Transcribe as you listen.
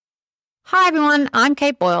Hi everyone, I'm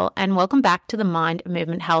Kate Boyle and welcome back to the Mind and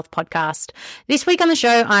Movement Health podcast. This week on the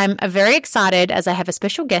show, I'm very excited as I have a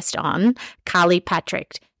special guest on, Carly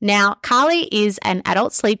Patrick. Now, Carly is an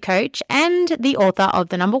adult sleep coach and the author of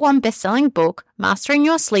the #1 best-selling book, Mastering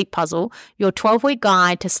Your Sleep Puzzle, Your 12-Week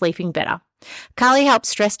Guide to Sleeping Better. Carly helps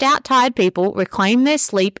stressed out, tired people reclaim their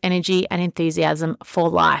sleep, energy, and enthusiasm for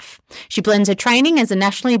life. She blends her training as a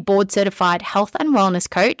nationally board-certified health and wellness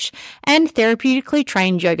coach and therapeutically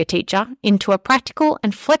trained yoga teacher into a practical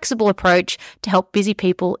and flexible approach to help busy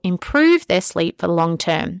people improve their sleep for the long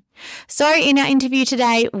term. So in our interview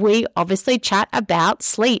today, we obviously chat about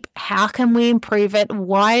sleep. How can we improve it?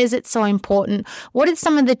 Why is it so important? What are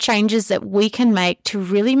some of the changes that we can make to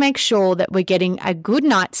really make sure that we're getting a good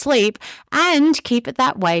night's sleep and keep it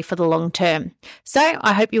that way for the long term? So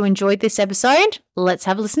I hope you enjoyed this episode. Let's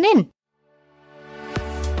have a listen in.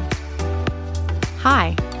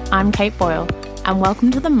 Hi, I'm Kate Boyle and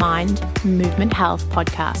welcome to the Mind, Movement Health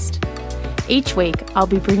podcast. Each week, I'll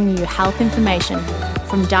be bringing you health information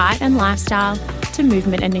from diet and lifestyle to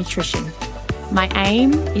movement and nutrition. My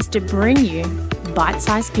aim is to bring you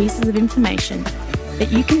bite-sized pieces of information that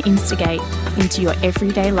you can instigate into your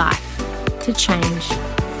everyday life to change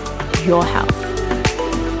your health.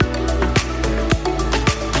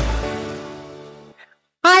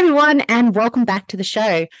 Hi everyone, and welcome back to the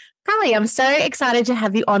show. Carly, I'm so excited to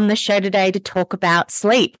have you on the show today to talk about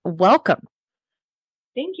sleep. Welcome.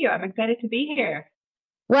 Thank you. I'm excited to be here.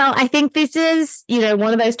 Well, I think this is,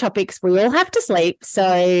 one of those topics we all have to sleep.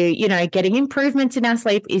 So, getting improvements in our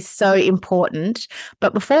sleep is so important.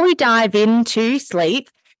 But before we dive into sleep,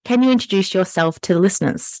 can you introduce yourself to the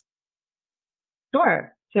listeners?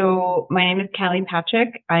 Sure. So my name is Carly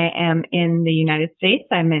Patrick. I am in the United States.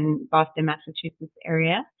 I'm in Boston, Massachusetts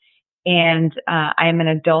area. And I am an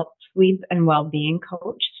adult sleep and well-being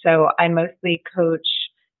coach. So I mostly coach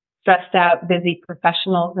stressed out, busy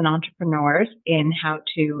professionals and entrepreneurs in how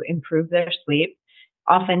to improve their sleep,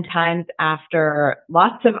 oftentimes after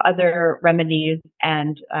lots of other remedies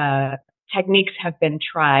and techniques have been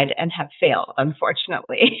tried and have failed,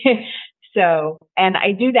 unfortunately. And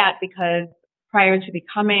I do that because prior to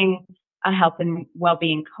becoming a health and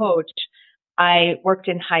well-being coach, I worked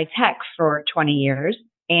in high tech for 20 years.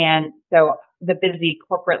 And so the busy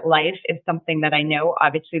corporate life is something that I know.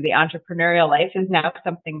 Obviously, the entrepreneurial life is now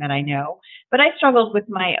something that I know. But I struggled with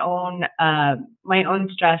my own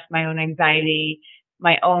stress, my own anxiety,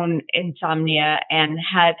 my own insomnia, and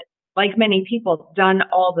had, like many people, done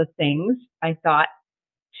all the things I thought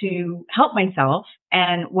to help myself.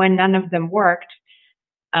 And when none of them worked,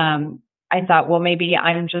 I thought, well, maybe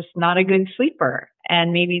I'm just not a good sleeper,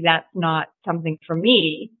 and maybe that's not something for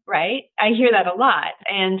me, right? I hear that a lot.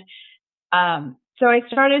 And so I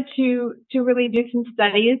started to really do some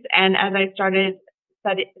studies, and as I started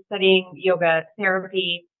studying yoga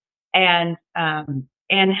therapy and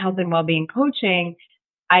health and well-being coaching,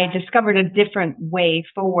 I discovered a different way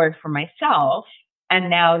forward for myself. And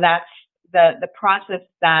now that's the process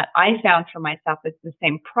that I found for myself is the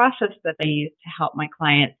same process that I use to help my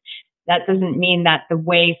clients. That doesn't mean that the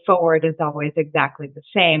way forward is always exactly the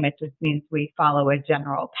same. It just means we follow a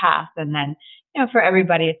general path. And then, for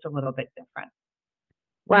everybody, it's a little bit different.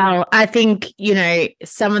 Well, I think,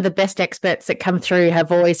 some of the best experts that come through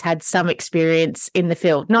have always had some experience in the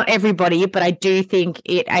field. Not everybody, but I do think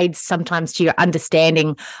it aids sometimes to your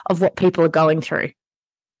understanding of what people are going through.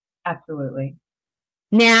 Absolutely.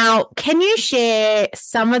 Now, can you share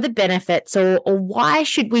some of the benefits or why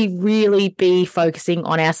should we really be focusing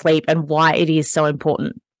on our sleep and why it is so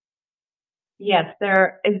important? Yes,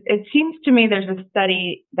 it seems to me there's a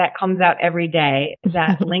study that comes out every day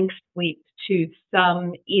that links sleep to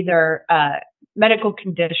some either medical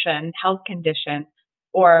condition, health condition,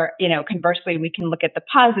 or, conversely, we can look at the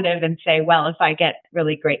positive and say, well, if I get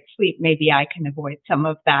really great sleep, maybe I can avoid some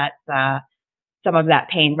of that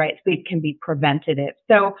pain, right? Sleep can be preventative.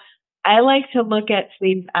 So I like to look at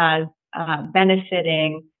sleep as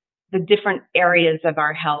benefiting the different areas of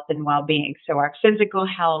our health and well-being. So our physical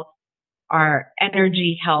health, our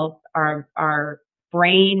energy health, our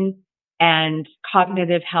brain and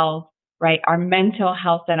cognitive health, right? Our mental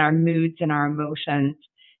health and our moods and our emotions.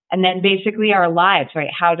 And then basically our lives,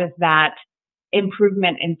 right? How does that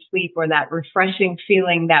improvement in sleep or that refreshing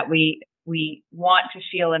feeling that we want to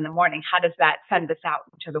feel in the morning, how does that send us out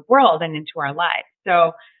into the world and into our lives?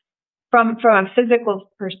 So from a physical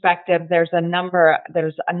perspective, there's a number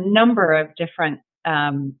of different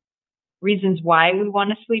reasons why we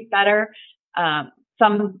want to sleep better.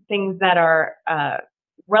 Some things that are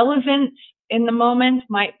relevant in the moment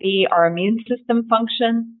might be our immune system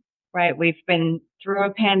function, right? We've been through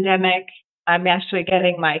a pandemic. I'm actually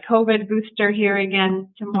getting my COVID booster here again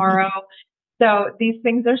tomorrow. So these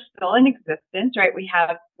things are still in existence, right?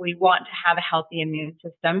 We want to have a healthy immune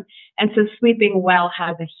system. And so sleeping well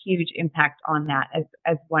has a huge impact on that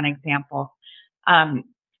as one example.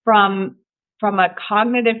 From a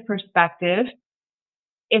cognitive perspective,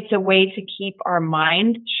 it's a way to keep our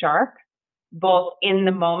mind sharp, both in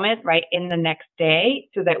the moment, right, in the next day,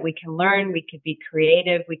 so that we can learn, we can be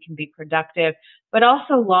creative, we can be productive, but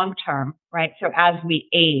also long term, right? So as we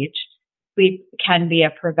age, sleep can be a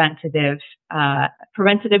preventative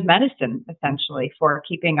medicine, essentially, for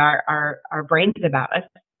keeping our brains about us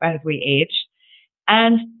as we age.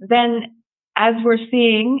 And then, as we're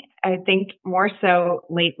seeing, I think more so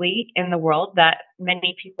lately in the world, that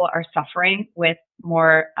many people are suffering with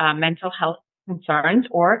more mental health concerns,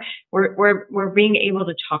 or we're being able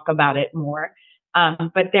to talk about it more.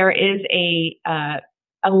 But there is a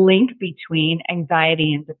link between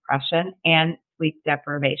anxiety and depression and sleep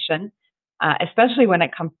deprivation, especially when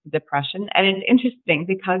it comes to depression. And it's interesting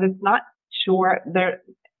because it's not sure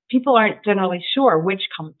people aren't generally sure which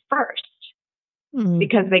comes first,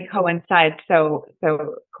 because they coincide so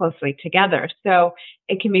closely together. So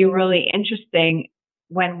it can be really interesting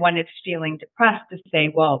when one is feeling depressed to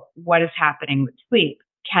say, well, what is happening with sleep?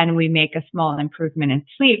 Can we make a small improvement in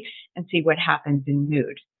sleep and see what happens in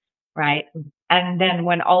mood, right? And then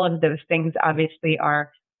when all of those things obviously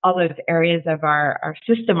all those areas of our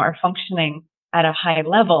system are functioning at a high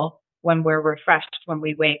level, when we're refreshed, when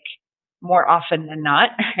we wake more often than not,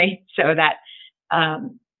 right? So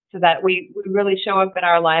that we really show up in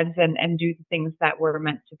our lives and do the things that we're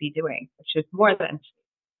meant to be doing, which is more than sleep.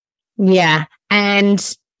 Yeah. And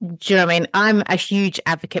do you know what I mean? I'm a huge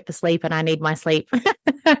advocate for sleep, and I need my sleep.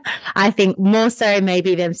 I think more so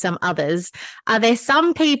maybe than some others. Are there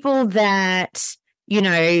some people that,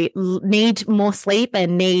 need more sleep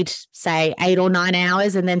and need, say, 8 or 9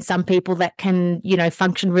 hours, and then some people that can,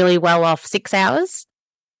 function really well off 6 hours?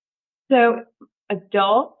 So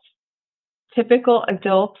typical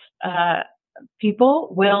adult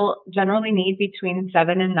people will generally need between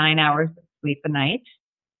 7 and 9 hours of sleep a night.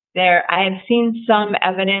 I have seen some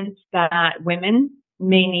evidence that women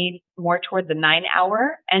may need more toward the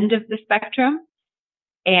 9-hour end of the spectrum.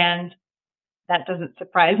 And that doesn't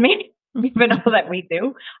surprise me, even though that we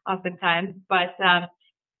do oftentimes. But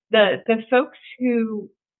the folks who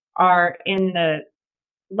are in the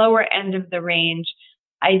lower end of the range,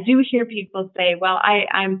 I do hear people say, well,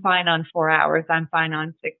 I'm fine on 4 hours. I'm fine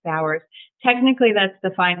on 6 hours. Technically, that's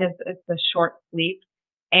defined as a short sleep.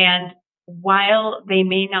 And while they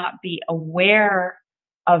may not be aware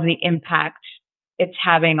of the impact it's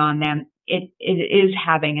having on them, it is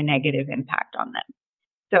having a negative impact on them.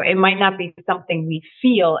 So it might not be something we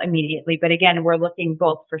feel immediately, but again, we're looking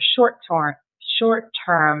both for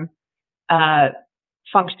short-term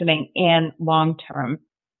functioning and long-term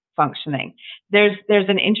functioning. There's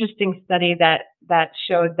an interesting study that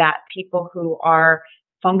showed that people who are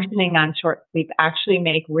functioning on short sleep actually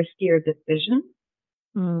make riskier decisions,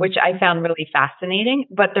 which I found really fascinating,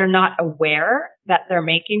 but they're not aware that they're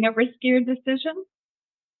making a riskier decision.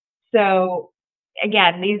 So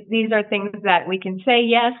again, these are things that we can say,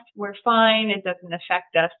 yes, we're fine, it doesn't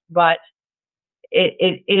affect us, but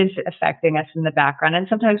it is affecting us in the background. And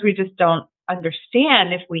sometimes we just don't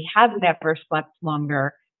understand, if we have never slept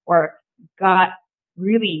longer or got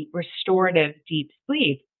really restorative deep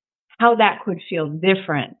sleep, how that could feel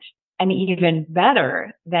different and even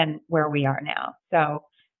better than where we are now. So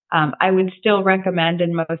I would still recommend,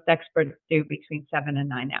 and most experts do, between 7 and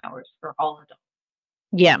 9 hours for all adults.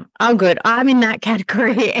 Yeah. Oh, good. I'm in that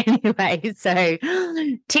category anyway. So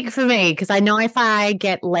tick for me, because I know if I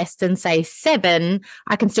get less than, say, 7,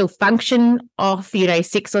 I can still function off,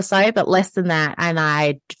 6 or so, but less than that, and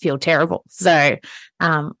I feel terrible. So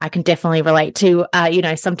I can definitely relate to,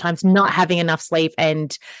 sometimes not having enough sleep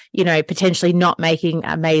and, potentially not making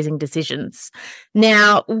amazing decisions.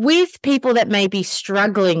 Now, with people that may be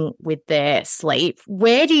struggling with their sleep,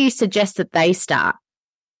 where do you suggest that they start?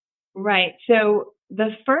 Right. So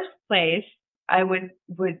the first place I would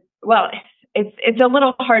well, it's a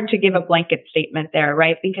little hard to give a blanket statement there,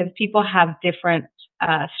 right? Because people have different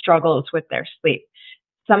struggles with their sleep.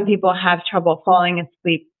 Some people have trouble falling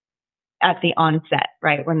asleep at the onset,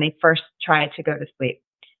 right, when they first try to go to sleep.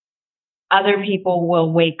 Other people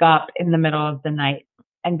will wake up in the middle of the night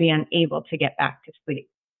and be unable to get back to sleep.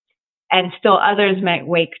 And still others might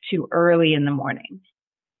wake too early in the morning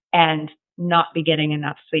and not be getting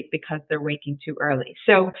enough sleep because they're waking too early.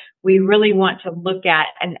 So we really want to look at,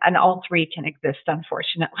 and all three can exist,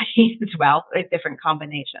 unfortunately, as well, with different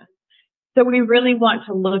combinations. So we really want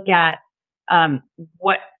to look at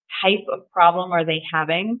what type of problem are they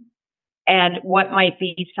having, and what might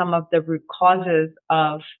be some of the root causes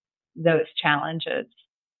of those challenges.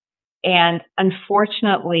 And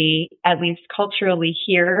unfortunately, at least culturally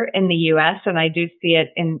here in the US, and I do see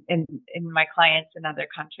it in my clients in other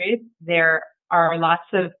countries, there are lots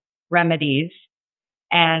of remedies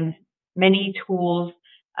and many tools,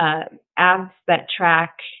 apps that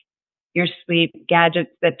track your sleep,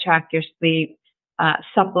 gadgets that track your sleep,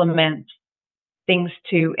 supplements, things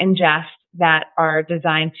to ingest that are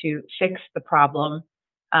designed to fix the problem,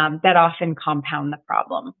 that often compound the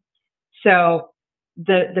problem. So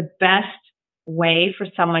the best way for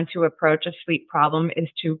someone to approach a sleep problem is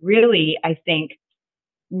to really, I think,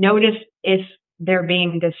 notice if they're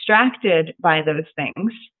being distracted by those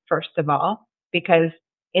things, first of all, because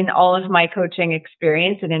in all of my coaching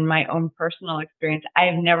experience and in my own personal experience, I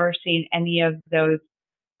have never seen any of those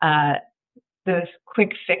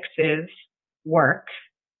quick fixes work.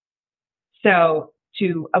 So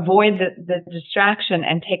to avoid the distraction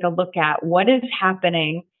and take a look at what is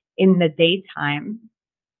happening in the daytime,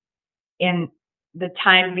 in the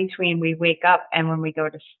time between we wake up and when we go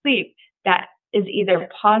to sleep, that is either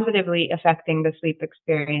positively affecting the sleep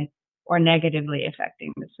experience or negatively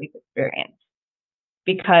affecting the sleep experience.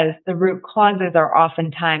 Because the root causes are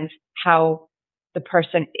oftentimes how the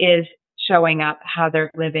person is showing up, how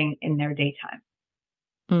they're living in their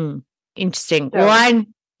daytime. Interesting. So, well, I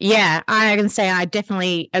can say I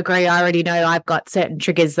definitely agree. I already know I've got certain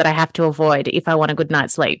triggers that I have to avoid if I want a good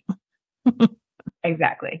night's sleep.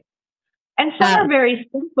 Exactly. And some are very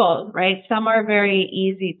simple, right? Some are very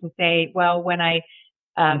easy to say, well, when I,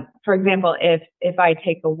 for example, if I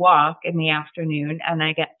take a walk in the afternoon and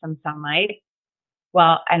I get some sunlight,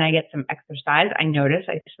 and I get some exercise, I notice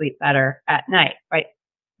I sleep better at night, right?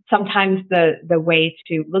 Sometimes the way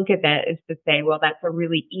to look at that is to say, well, that's a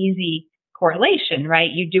really easy correlation, right?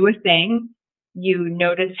 You do a thing, you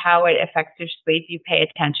notice how it affects your sleep, you pay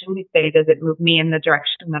attention, you say, does it move me in the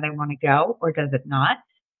direction that I want to go or does it not?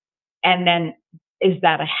 And then is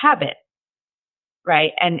that a habit,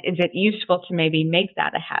 right? And is it useful to maybe make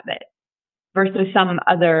that a habit versus some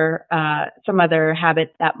other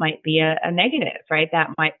habit that might be a negative, right? That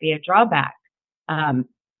might be a drawback.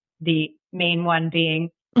 The main one being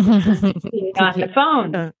being on the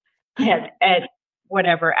phone at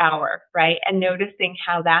whatever hour, right? And noticing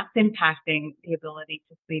how that's impacting the ability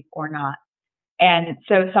to sleep or not. And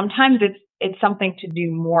so sometimes it's something to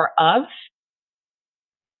do more of,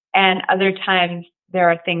 and other times there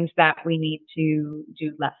are things that we need to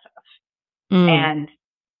do less of. And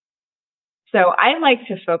so I like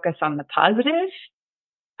to focus on the positive.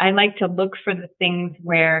 I like to look for the things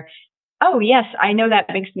where, oh yes, I know that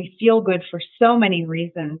makes me feel good for so many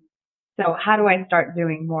reasons. So how do I start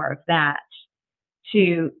doing more of that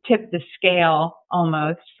to tip the scale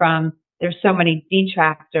almost from there's so many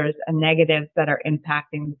detractors and negatives that are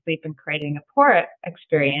impacting the sleep and creating a poor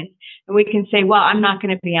experience. And we can say, well, I'm not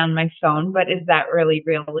going to be on my phone, but is that really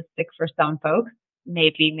realistic for some folks?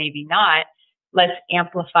 Maybe, maybe not. Let's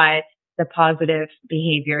amplify the positive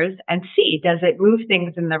behaviors and see, does it move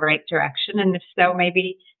things in the right direction? And if so,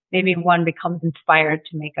 maybe one becomes inspired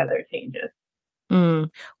to make other changes.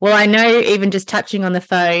 Well, I know even just touching on the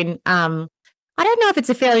phone, I don't know if it's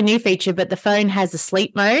a fairly new feature, but the phone has a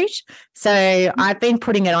sleep mode. So I've been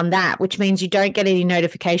putting it on that, which means you don't get any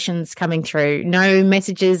notifications coming through, no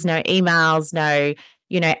messages, no emails, no,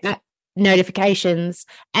 notifications.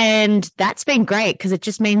 And that's been great because it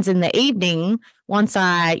just means in the evening, once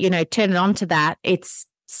I, turn it on to that, it's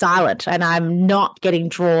silent and I'm not getting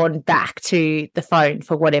drawn back to the phone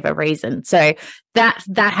for whatever reason. So that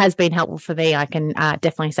has been helpful for me. I can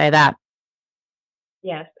definitely say that.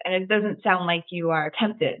 Yes. And it doesn't sound like you are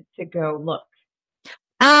tempted to go look.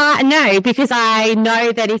 No, because I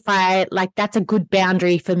know that if I that's a good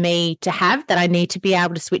boundary for me to have, that I need to be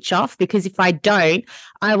able to switch off, because if I don't,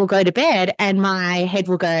 I will go to bed and my head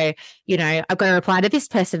will go, I've got to reply to this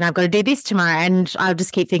person. I've got to do this tomorrow. And I'll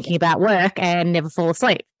just keep thinking about work and never fall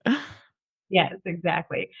asleep. Yes,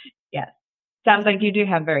 exactly. Yes. Sounds like you do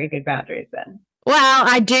have very good boundaries then. Well,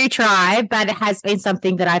 I do try, but it has been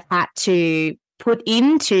something that I've had to put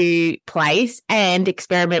into place and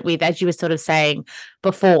experiment with, as you were sort of saying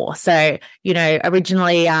before. So,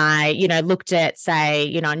 originally I, looked at,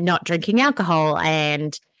 say, not drinking alcohol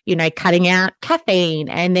and, cutting out caffeine.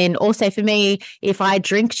 And then also for me, if I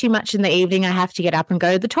drink too much in the evening, I have to get up and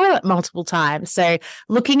go to the toilet multiple times. So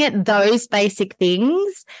looking at those basic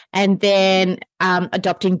things and then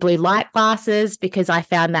adopting blue light glasses because I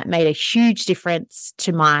found that made a huge difference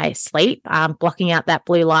to my sleep, blocking out that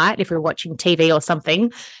blue light if we're watching TV or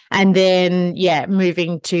something. And then,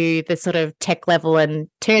 moving to the sort of tech level and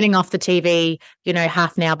turning off the TV,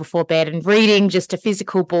 half an hour before bed and reading just a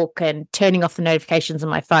physical book and turning off the notifications on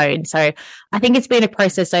my phone. So I think it's been a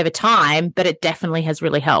process over time, but it definitely has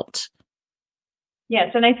really helped.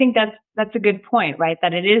 Yes. And I think that's a good point, right?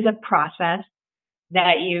 That it is a process,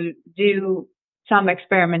 that you do some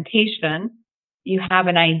experimentation. You have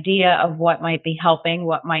an idea of what might be helping,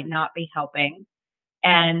 what might not be helping.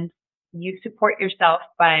 And you support yourself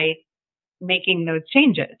by making those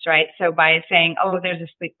changes, right? So by saying, oh, there's a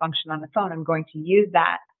sleep function on the phone, I'm going to use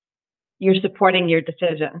that. You're supporting your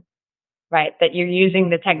decision, right? That you're using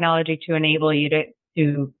the technology to enable you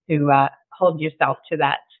to hold yourself to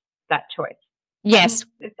that choice. Yes.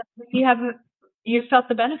 You felt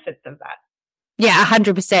the benefits of that. Yeah,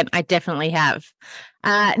 100%. I definitely have.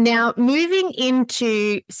 Now, moving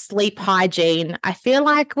into sleep hygiene, I feel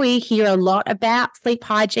like we hear a lot about sleep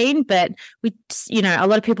hygiene, but a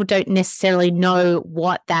lot of people don't necessarily know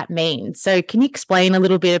what that means. So can you explain a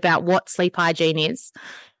little bit about what sleep hygiene is?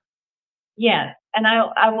 Yes. And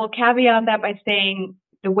I will caveat that by saying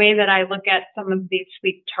the way that I look at some of these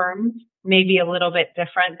sleep terms may be a little bit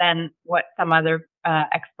different than what some other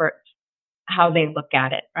experts, how they look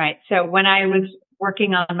at it, right? So when I was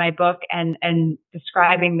working on my book and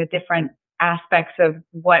describing the different aspects of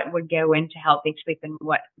what would go into healthy sleep and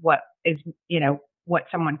what is, what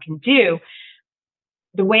someone can do,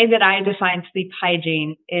 the way that I define sleep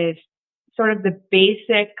hygiene is sort of the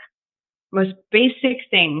most basic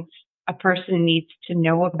things a person needs to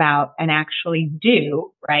know about and actually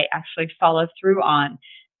do, right? Actually follow through on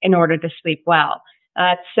in order to sleep well.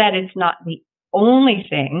 That said, it's not the only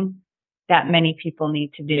thing that many people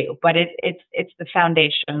need to do, but it's the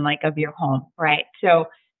foundation, like, of your home, right? So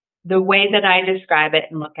the way that I describe it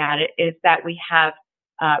and look at it is that we have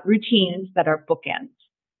routines that are bookends.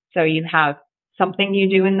 So you have something you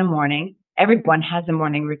do in the morning. Everyone has a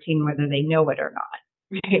morning routine, whether they know it or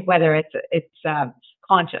not, right? Whether it's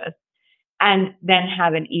conscious, and then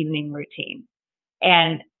have an evening routine,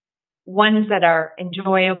 and ones that are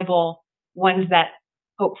enjoyable, ones that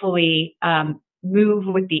hopefully move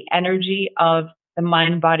with the energy of the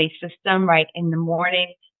mind-body system, right? In the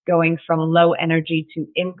morning, going from low energy to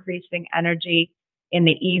increasing energy. In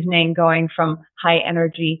the evening, going from high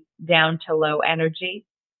energy down to low energy.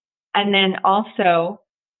 And then also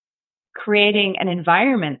creating an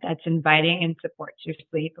environment that's inviting and supports your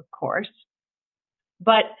sleep, of course.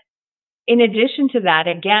 But in addition to that,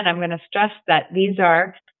 again, I'm going to stress that these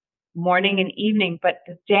are morning and evening, but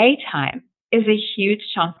the daytime is a huge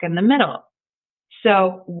chunk in the middle.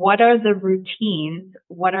 So what are the routines?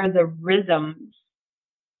 What are the rhythms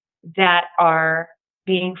that are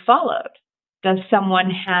being followed? Does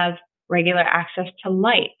someone have regular access to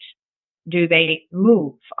light? Do they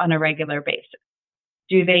move on a regular basis?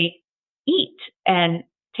 Do they eat and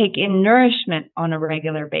take in nourishment on a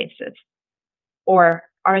regular basis? Or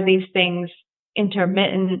are these things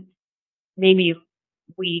intermittent? Maybe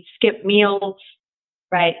we skip meals,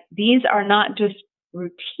 right? These are not just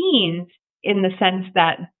routines in the sense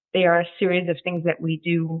that they are a series of things that we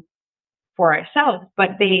do for ourselves, but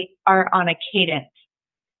they are on a cadence,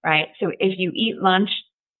 right? So if you eat lunch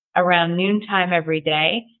around noontime every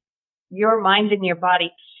day, your mind and your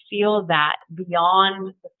body feel that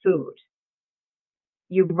beyond the food.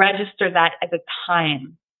 You register that as a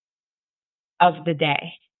time of the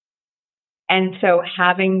day. And so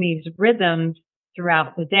having these rhythms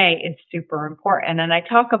throughout the day is super important. And I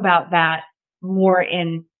talk about that more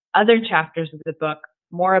in other chapters of the book,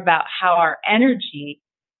 more about how our energy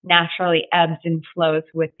naturally ebbs and flows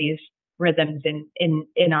with these rhythms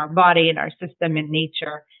in our body, in our system, in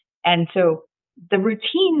nature. And so the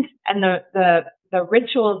routines and the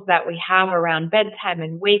rituals that we have around bedtime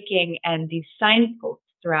and waking and these signposts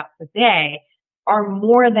throughout the day are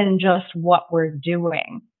more than just what we're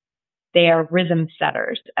doing. They are rhythm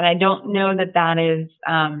setters. And I don't know that is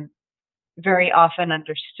very often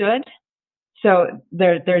understood. So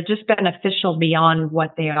they're just beneficial beyond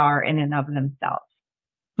what they are in and of themselves.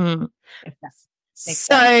 Mm.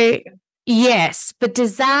 So, yes, but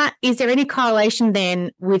is there any correlation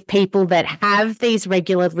then with people that have these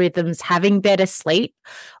regular rhythms having better sleep,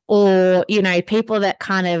 or, people that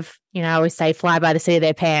kind of, I always say fly by the seat of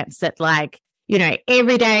their pants, that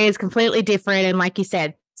every day is completely different. And like you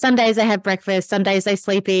said, some days they have breakfast, some days they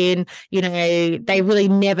sleep in, they really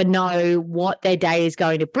never know what their day is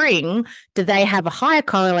going to bring. Do they have a higher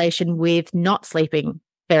correlation with not sleeping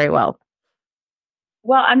very well?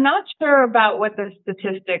 Well, I'm not sure about what the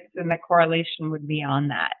statistics and the correlation would be on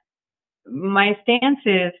that. My stance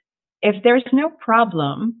is if there's no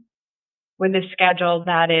problem with a schedule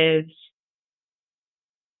that is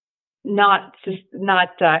not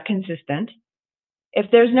consistent, if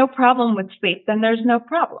there's no problem with sleep, then there's no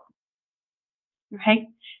problem, right?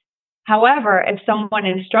 However, if someone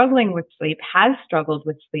is struggling with sleep, has struggled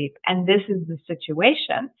with sleep, and this is the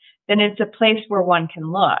situation, then it's a place where one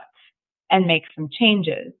can look and make some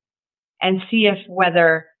changes and see if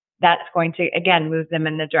whether that's going to, again, move them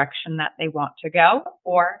in the direction that they want to go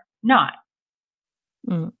or not.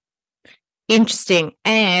 Mm. Interesting.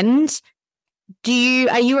 And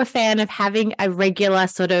are you a fan of having a regular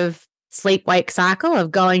sort of sleep-wake cycle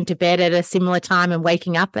of going to bed at a similar time and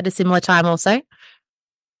waking up at a similar time also?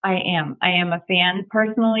 I am a fan.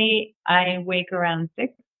 Personally, I wake around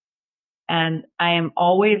 6 and I am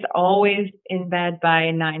always in bed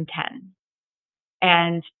by 9:10.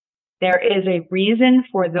 And there is a reason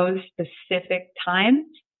for those specific times.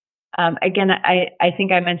 Again, I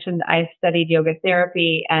think I mentioned I studied yoga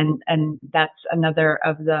therapy, and that's another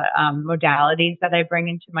of the modalities that I bring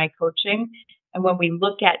into my coaching. And when we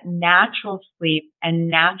look at natural sleep and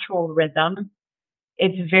natural rhythm,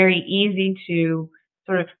 it's very easy to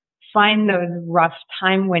sort of find those rough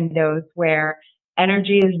time windows where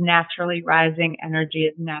energy is naturally rising, energy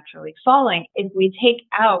is naturally falling. If we take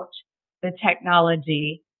out the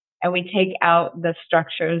technology and we take out the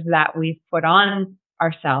structures that we've put on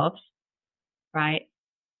ourselves, right?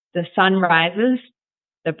 The sun rises,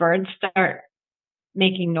 the birds start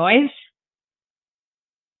making noise.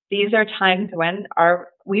 These are times when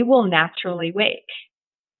we will naturally wake,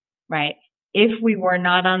 right? If we were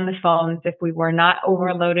not on the phones, if we were not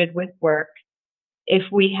overloaded with work, if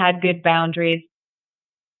we had good boundaries,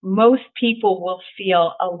 most people will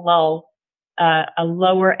feel a lull, a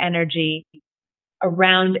lower energy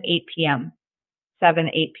around 8 p.m., 7,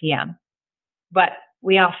 8 p.m. But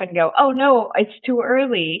we often go, oh no, it's too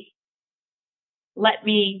early. Let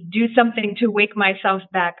me do something to wake myself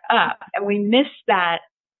back up. And we miss that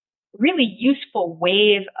really useful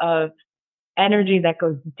wave of energy that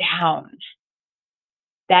goes down.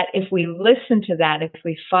 That if we listen to that, if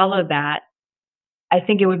we follow that, I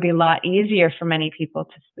think it would be a lot easier for many people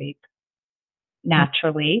to sleep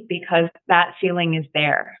naturally because that feeling is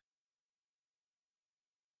there.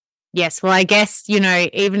 Yes. Well, I guess,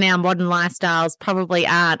 even our modern lifestyles probably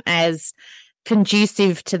aren't as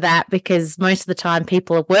conducive to that because most of the time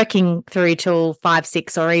people are working through till 5,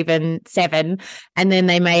 6 or even 7, and then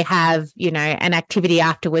they may have, an activity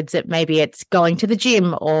afterwards that maybe it's going to the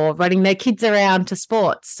gym or running their kids around to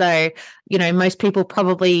sports. So, most people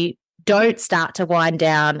probably don't start to wind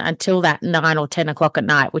down until that 9 or 10 o'clock at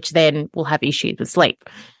night, which then will have issues with sleep.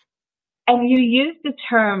 And you use the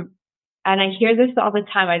term, and I hear this all the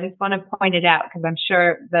time. I just want to point it out because I'm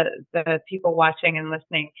sure the people watching and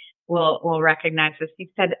listening will recognize this. You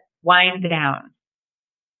said wind down,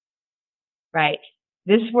 right?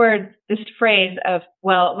 This phrase of,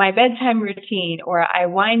 well, my bedtime routine, or I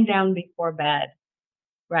wind down before bed,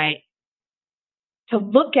 right? To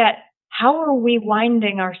look at how are we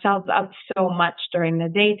winding ourselves up so much during the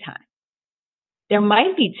daytime? There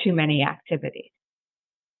might be too many activities,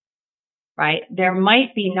 right? There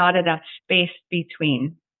might be not enough space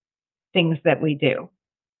between things that we do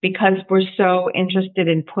because we're so interested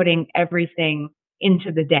in putting everything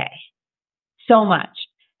into the day. So much.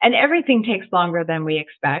 And everything takes longer than we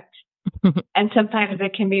expect. And sometimes there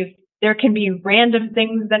can be random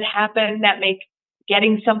things that happen that make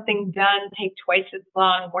getting something done take twice as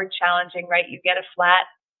long, more challenging, right? You get a flat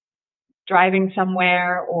driving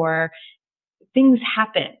somewhere or things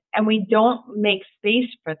happen and we don't make space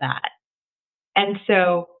for that. And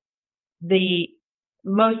so the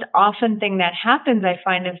most often thing that happens, I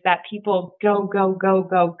find, is that people go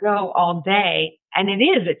all day. And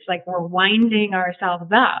it's like we're winding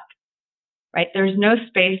ourselves up, right? There's no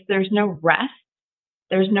space. There's no rest.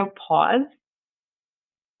 There's no pause.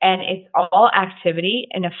 And it's all activity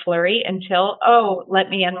in a flurry until, let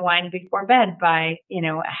me unwind before bed by,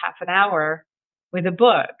 a half an hour with a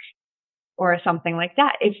book or something like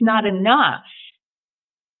that. It's not enough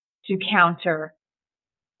to counter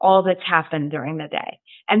all that's happened during the day.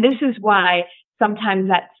 And this is why sometimes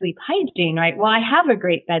that sleep hygiene, right? Well, I have a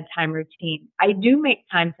great bedtime routine. I do make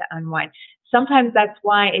time to unwind. Sometimes that's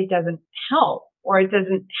why it doesn't help or it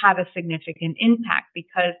doesn't have a significant impact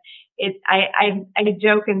because I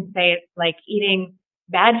joke and say it's like eating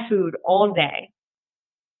bad food all day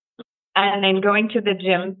and then going to the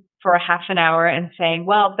gym for a half an hour and saying,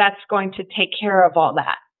 well, that's going to take care of all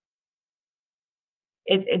that.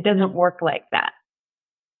 It doesn't work like that.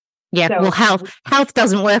 Yeah, So, well, health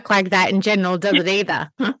doesn't work like that in general, does it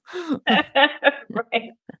either?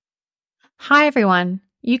 right. Hi, everyone.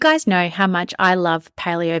 You guys know how much I love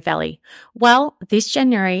Paleo Valley. Well, this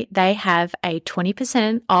January, they have a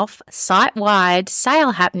 20% off site-wide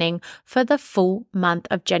sale happening for the full month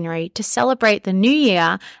of January to celebrate the new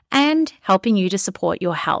year and helping you to support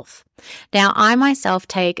your health. Now, I myself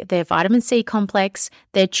take their vitamin C complex,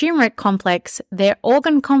 their turmeric complex, their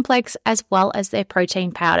organ complex, as well as their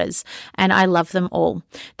protein powders, and I love them all.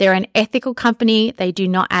 They're an ethical company. They do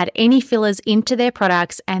not add any fillers into their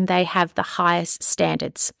products, and they have the highest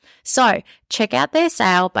standards. So check out their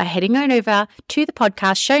sale by heading on over to the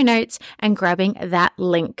podcast show notes and grabbing that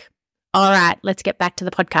link. All right, let's get back to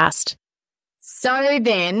the podcast. So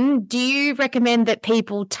then, do you recommend that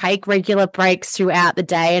people take regular breaks throughout the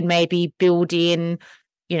day and maybe build in,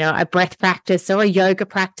 a breath practice or a yoga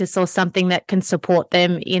practice or something that can support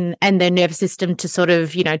them and their nervous system to sort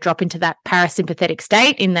of, drop into that parasympathetic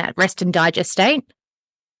state, in that rest and digest state?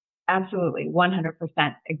 Absolutely.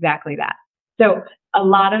 100%. Exactly that. So a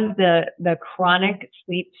lot of the chronic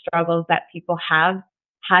sleep struggles that people have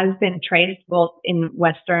has been traced both in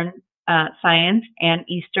Western science and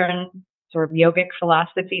Eastern sort of yogic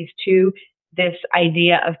philosophies to this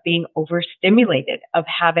idea of being overstimulated, of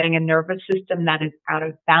having a nervous system that is out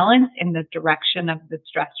of balance in the direction of the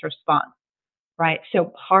stress response, right?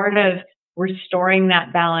 So part of restoring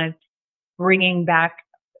that balance, bringing back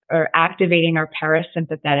or activating our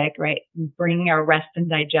parasympathetic, right? Bringing our rest and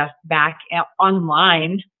digest back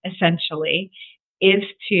online, essentially, is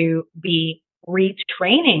to be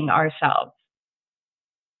retraining ourselves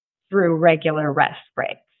through regular rest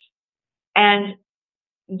breaks. And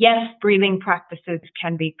yes, breathing practices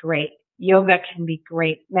can be great. Yoga can be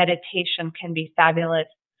great. Meditation can be fabulous.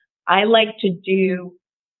 I like to do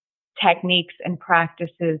techniques and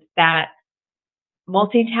practices that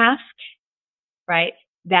multitask, right?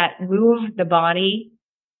 That move the body,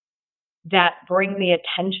 that bring the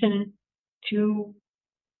attention to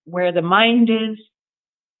where the mind is,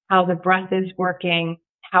 how the breath is working,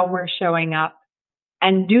 how we're showing up,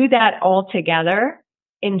 and do that all together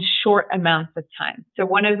in short amounts of time. So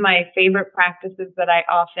one of my favorite practices that I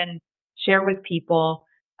often share with people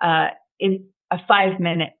is a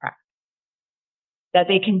 5-minute practice that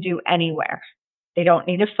they can do anywhere. They don't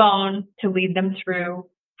need a phone to lead them through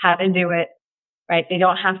how to do it, right? They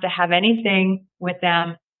don't have to have anything with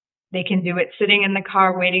them. They can do it sitting in the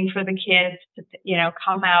car waiting for the kids to,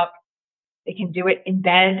 come out. They can do it in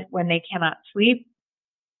bed when they cannot sleep.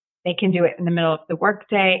 They can do it in the middle of the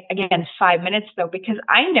workday. Again, 5 minutes though, because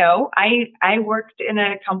I know I worked in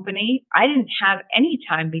a company. I didn't have any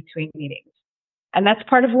time between meetings. And that's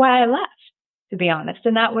part of why I left, to be honest.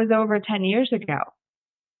 And that was over 10 years ago,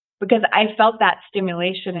 because I felt that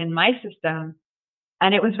stimulation in my system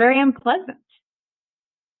and it was very unpleasant,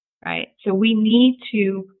 right? So we need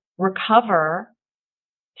to recover,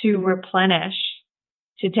 to replenish,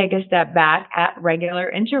 to take a step back at regular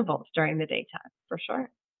intervals during the daytime, for sure.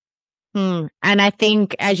 And I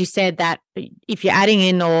think, as you said, that if you're adding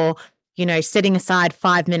in or, setting aside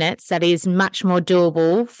 5 minutes, that is much more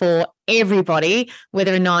doable for everybody,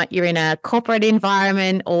 whether or not you're in a corporate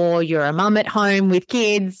environment or you're a mum at home with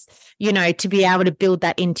kids, to be able to build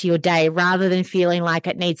that into your day rather than feeling like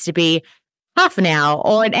it needs to be half an hour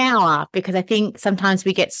or an hour, because I think sometimes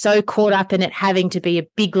we get so caught up in it having to be a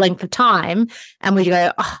big length of time and we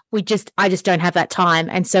go, I just don't have that time.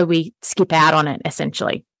 And so we skip out on it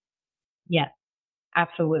essentially. Yes,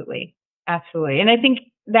 absolutely. Absolutely. And I think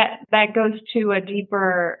that goes to a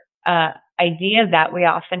deeper idea that we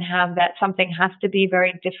often have, that something has to be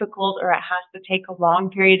very difficult or it has to take a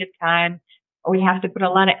long period of time, or we have to put a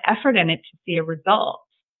lot of effort in it to see a result.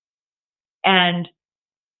 And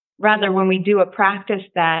rather, when we do a practice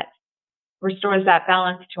that restores that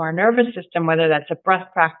balance to our nervous system, whether that's a breath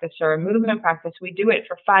practice or a movement practice, we do it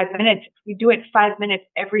for 5 minutes. If we do it 5 minutes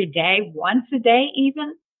every day, once a day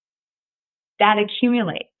even, that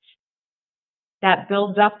accumulates, that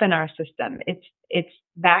builds up in our system. It's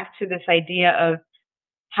back to this idea of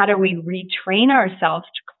how do we retrain ourselves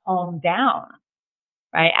to calm down,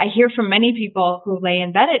 right? I hear from many people who lay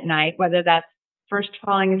in bed at night, whether that's first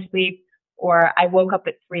falling asleep or I woke up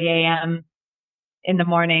at 3 a.m. in the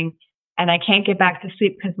morning and I can't get back to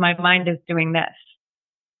sleep because my mind is doing this,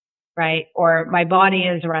 right? Or my body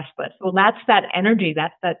is restless. Well, that's that energy,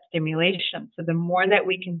 that's that stimulation. So the more that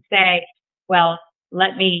we can say, well,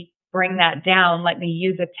 let me bring that down. Let me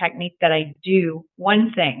use a technique that I do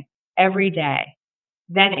one thing every day.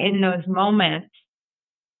 Then in those moments,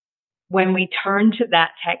 when we turn to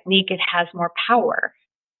that technique, it has more power.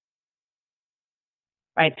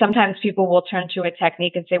 right? Sometimes people will turn to a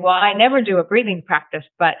technique and say, well, I never do a breathing practice,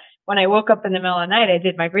 but when I woke up in the middle of the night, I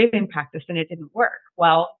did my breathing practice and it didn't work.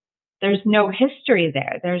 Well, there's no history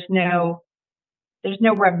there. There's no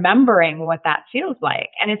remembering what that feels like.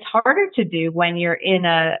 And it's harder to do when you're in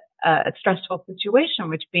a stressful situation,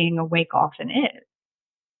 which being awake often is.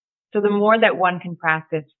 So the more that one can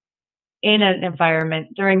practice in an environment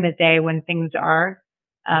during the day when things are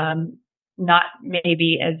not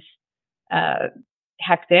maybe as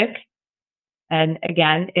hectic. And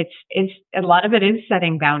again, it's a lot of it is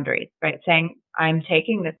setting boundaries, right? Saying, I'm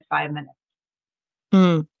taking this 5 minutes.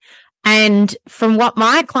 Mm. And from what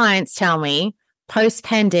my clients tell me,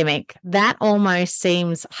 post-pandemic, that almost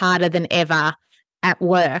seems harder than ever at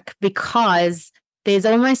work because there's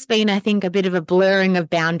almost been, I think, a bit of a blurring of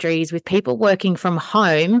boundaries with people working from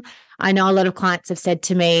home. I know a lot of clients have said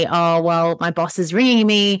to me, oh, well, my boss is ringing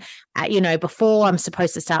me, before I'm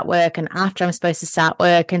supposed to start work and after I'm supposed to start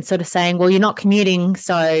work, and sort of saying, well, you're not commuting.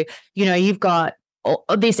 So, you've got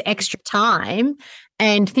this extra time,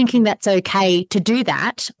 and thinking that's okay to do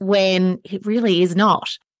that when it really is not.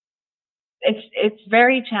 It's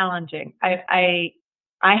very challenging. I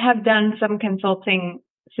have done some consulting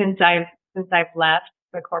since I've left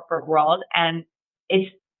the corporate world, and it's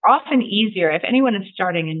often easier if anyone is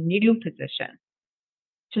starting a new position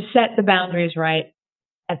to set the boundaries right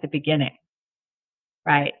at the beginning,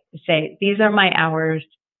 right? To say, these are my hours,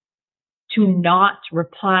 to not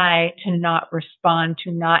reply, to not respond,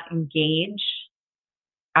 to not engage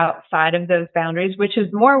outside of those boundaries, which is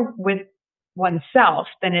more with oneself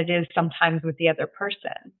than it is sometimes with the other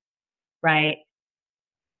person, right?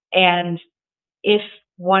 And if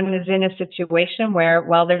one is in a situation where,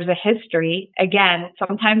 well, there's a history, again,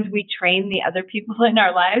 sometimes we train the other people in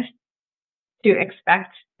our lives to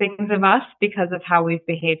expect things of us because of how we've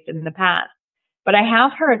behaved in the past. But I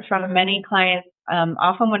have heard from many clients,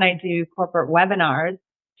 often when I do corporate webinars,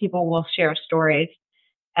 people will share stories.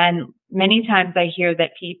 And many times I hear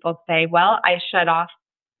that people say, well, I shut off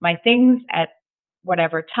my things at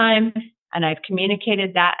whatever time, and I've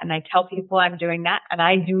communicated that, and I tell people I'm doing that, and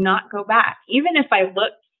I do not go back. Even if I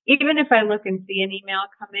look and see an email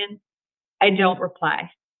come in, I don't reply.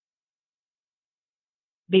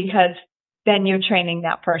 Because then you're training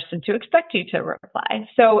that person to expect you to reply.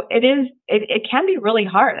 So it can be really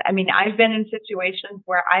hard. I mean, I've been in situations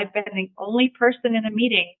where I've been the only person in a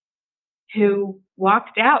meeting who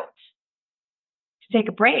walked out to take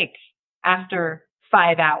a break after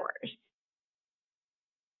 5 hours.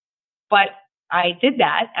 But I did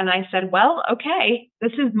that and I said, well, okay,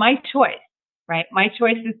 this is my choice, right? My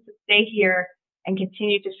choice is to stay here and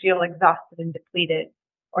continue to feel exhausted and depleted,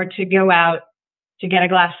 or to go out to get a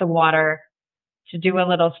glass of water, to do a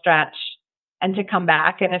little stretch, and to come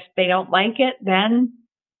back. And if they don't like it, then,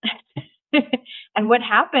 and what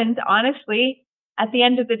happened, honestly, at the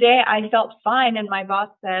end of the day, I felt fine. And my boss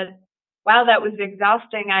said, wow, that was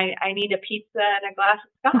exhausting. I need a pizza and a glass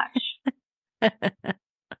of scotch.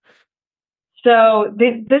 So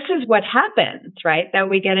this is what happens, right? That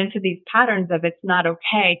we get into these patterns of it's not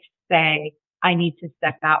okay to say, I need to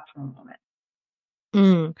step out for a moment.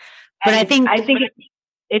 Mm. But and I think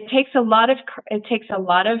it takes a lot of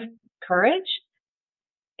courage,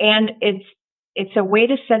 and it's a way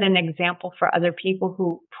to set an example for other people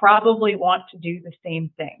who probably want to do the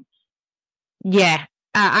same thing. Yeah,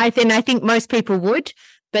 I think most people would,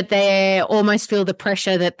 but they almost feel the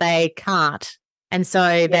pressure that they can't, and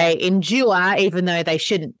so they endure even though they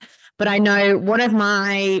shouldn't. But I know one of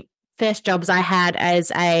my first jobs I had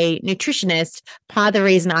as a nutritionist, part of the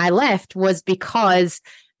reason I left was because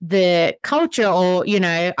the culture, or,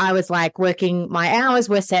 I was like working, my hours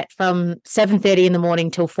were set from 7:30 in the morning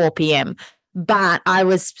till 4 p.m. But I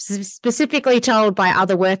was specifically told by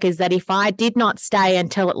other workers that if I did not stay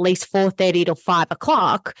until at least 4:30 to 5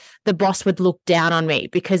 o'clock, the boss would look down on me,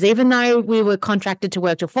 because even though we were contracted to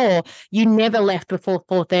work till 4, you never left before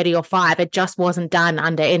 4:30 or 5. It just wasn't done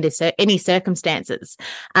under any circumstances.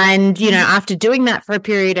 And, after doing that for a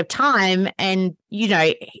period of time and,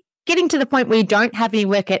 getting to the point where you don't have any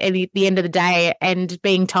work at the end of the day and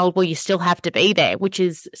being told, well, you still have to be there, which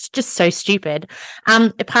is just so stupid.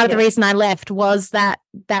 Part of the reason I left was that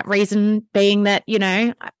reason being that,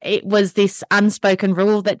 it was this unspoken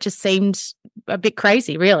rule that just seemed a bit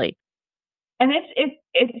crazy, really. And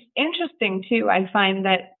it's interesting too. I find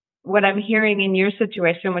that what I'm hearing in your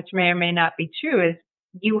situation, which may or may not be true, is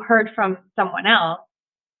you heard from someone else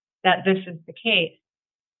that this is the case.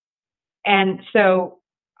 And so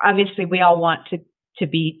obviously we all want to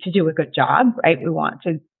do a good job, right? We want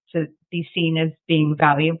to be seen as being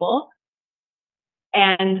valuable.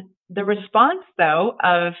 And the response though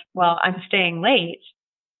of, well, I'm staying late,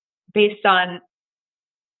 based on,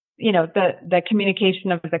 the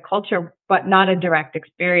communication of the culture, but not a direct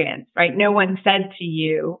experience, right? No one said to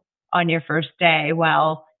you on your first day,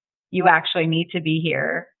 well, you actually need to be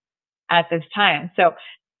here at this time. So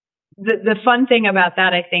the fun thing about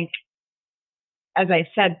that, I think, as I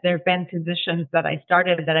said, there have been positions that I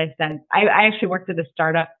started that I said, I actually worked at a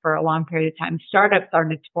startup for a long period of time. Startups are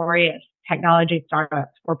notorious, technology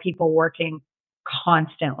startups, for people working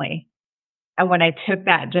constantly. And when I took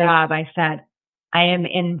that job, I said, I am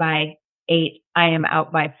in by 8. I am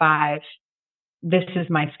out by 5. This is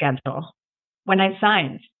my schedule when I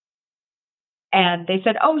signed. And they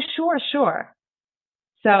said, oh, sure.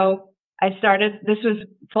 So I started, this was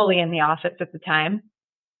fully in the office at the time.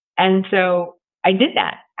 And so I did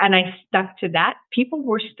that and I stuck to that. People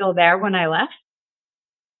were still there when I left.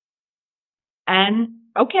 And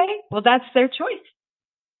okay, well, that's their choice.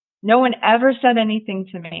 No one ever said anything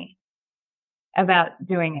to me about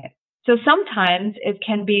doing it. So sometimes it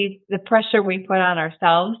can be the pressure we put on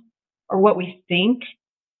ourselves or what we think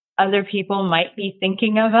other people might be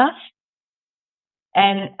thinking of us.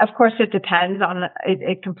 And of course,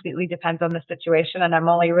 it completely depends on the situation. And I'm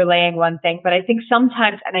only relaying one thing, but I think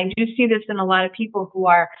sometimes, and I do see this in a lot of people who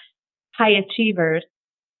are high achievers,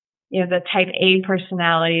 the type A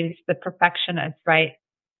personalities, the perfectionists, right?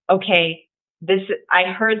 Okay,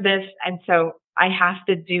 I heard this, and so I have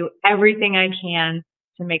to do everything I can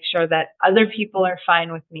to make sure that other people are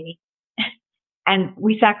fine with me. And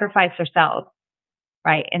we sacrifice ourselves,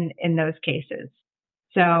 right, in those cases.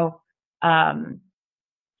 So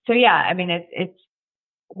yeah, I mean, it's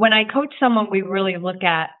when I coach someone, we really look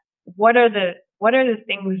at what are the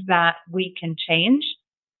things that we can change,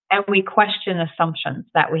 and we question assumptions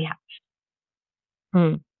that we have.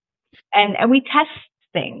 And we test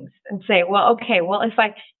things and say, well, okay, well, if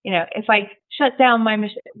I shut down my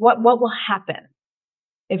machine, what will happen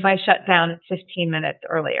if I shut down 15 minutes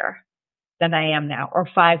earlier than I am now, or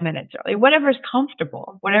 5 minutes early? Whatever's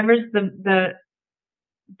comfortable, whatever's the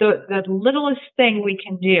littlest thing we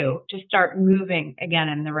can do to start moving again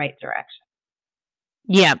in the right direction.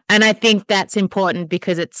 Yeah. And I think that's important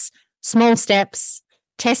because it's small steps,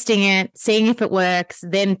 testing it, seeing if it works,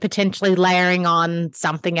 then potentially layering on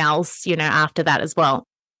something else, after that as well.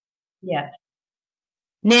 Yes.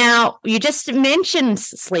 Now, you just mentioned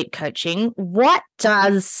sleep coaching. What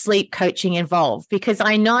does sleep coaching involve? Because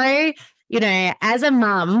I know, as a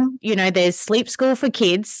mum, there's sleep school for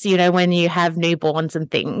kids, when you have newborns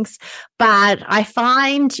and things. But I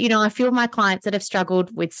find, a few of my clients that have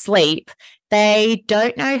struggled with sleep, they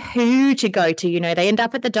don't know who to go to. They end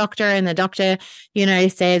up at the doctor and the doctor,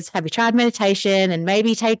 says, have you tried meditation and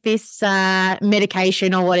maybe take this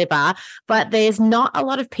medication or whatever? But there's not a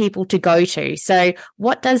lot of people to go to. So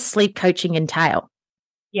what does sleep coaching entail?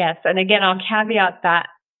 Yes. And again, I'll caveat that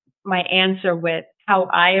my answer with how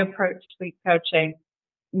I approach sleep coaching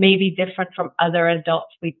may be different from other adult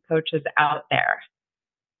sleep coaches out there.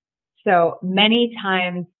 So many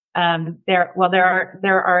times, there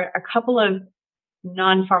are a couple of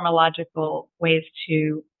non-pharmacological ways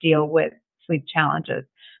to deal with sleep challenges.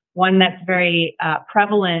 One that's very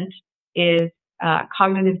prevalent is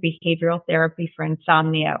cognitive behavioral therapy for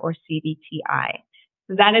insomnia, or CBTI.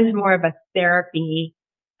 So that is more of a therapy,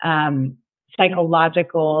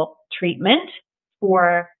 psychological treatment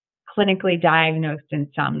for clinically diagnosed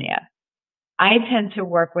insomnia. I tend to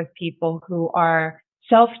work with people who are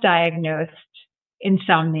self-diagnosed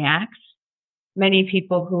insomniacs, many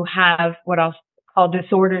people who have what I'll call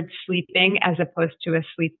disordered sleeping as opposed to a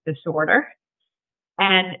sleep disorder.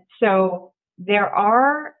 And so there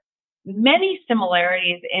are many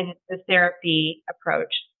similarities in the therapy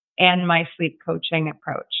approach and my sleep coaching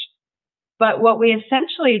approach. But what we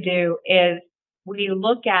essentially do is we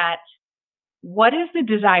look at what is the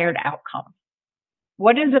desired outcome?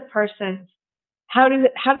 How does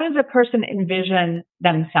a person envision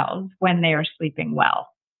themselves when they are sleeping well?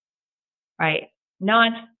 Right?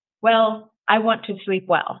 Not, well, I want to sleep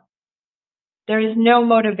well. There is no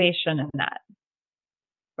motivation in that.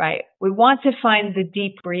 Right? We want to find the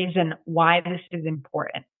deep reason why this is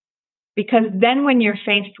important. Because then when you're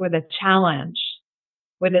faced with a challenge,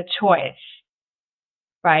 with a choice,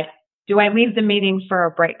 right? Do I leave the meeting for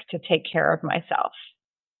a break to take care of myself?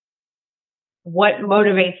 What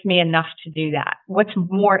motivates me enough to do that? What's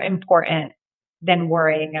more important than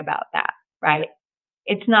worrying about that, right?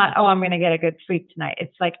 It's not, oh, I'm going to get a good sleep tonight.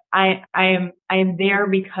 It's like, I am there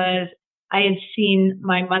because I have seen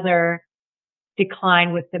my mother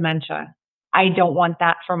decline with dementia. I don't want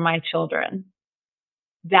that for my children.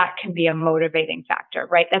 That can be a motivating factor,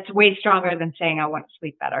 right? That's way stronger than saying I want to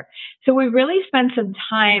sleep better. So we really spend some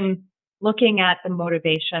time looking at the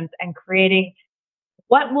motivations and creating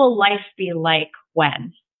what will life be like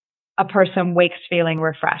when a person wakes feeling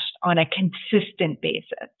refreshed on a consistent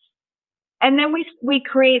basis. And then we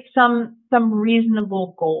create some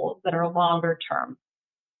reasonable goals that are longer term.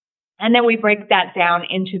 And then we break that down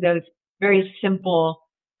into those very simple,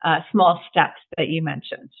 small steps that you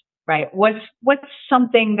mentioned, right? What's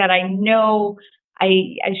something that I know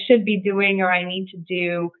I should be doing or I need to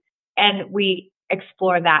do? And we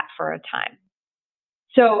explore that for a time.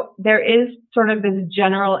 So there is sort of this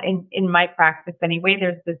general, in my practice anyway,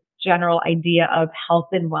 there's this general idea of health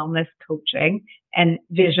and wellness coaching and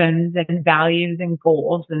visions and values and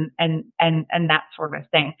goals and that sort of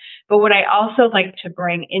thing. But what I also like to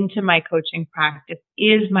bring into my coaching practice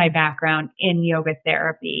is my background in yoga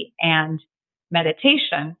therapy and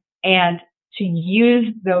meditation, and to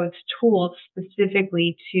use those tools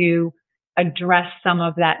specifically to address some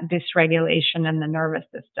of that dysregulation in the nervous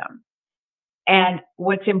system. And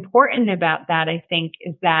what's important about that, I think,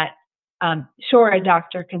 is that, sure, a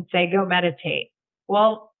doctor can say, go meditate.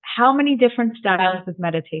 Well, how many different styles of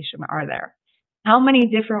meditation are there? How many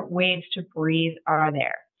different ways to breathe are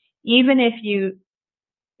there? Even if you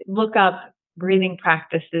look up breathing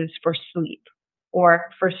practices for sleep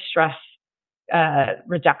or for stress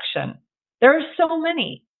reduction, there are so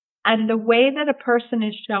many. And the way that a person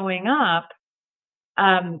is showing up,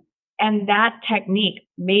 and that technique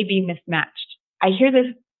may be mismatched. I hear this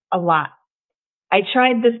a lot. I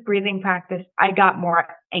tried this breathing practice. I got more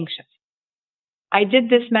anxious. I did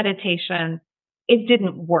this meditation. It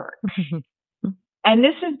didn't work. And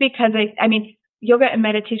this is because I mean, yoga and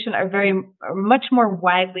meditation are much more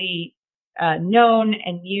widely known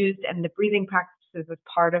and used, and the breathing practices is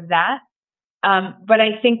part of that. But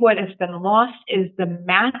I think what has been lost is the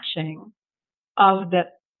matching of the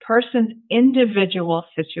person's individual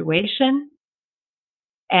situation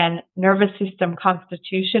and nervous system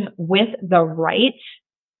constitution with the right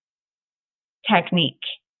technique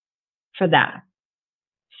for them.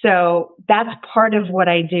 So that's part of what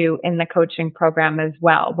I do in the coaching program as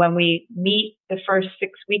well. When we meet the first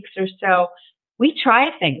 6 weeks or so, we try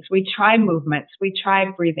things. We try movements. We try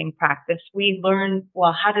breathing practice. We learn,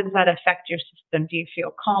 well, how does that affect your system? Do you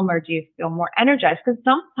feel calmer? Do you feel more energized? Because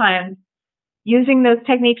sometimes using those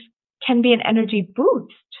techniques can be an energy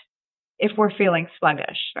boost if we're feeling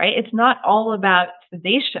sluggish, right? It's not all about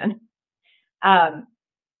sedation.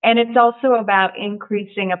 And it's also about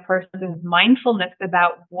increasing a person's mindfulness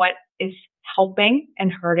about what is helping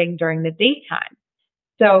and hurting during the daytime.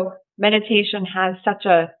 So meditation has such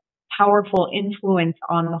a powerful influence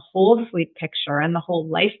on the whole sleep picture and the whole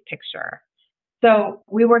life picture. So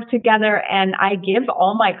we work together, and I give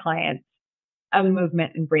all my clients a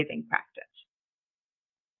movement and breathing practice,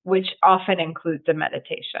 which often includes a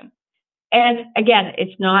meditation. And again,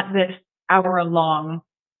 it's not this hour-long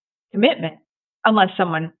commitment unless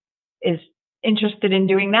someone is interested in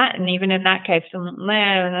doing that. And even in that case,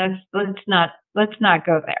 let's not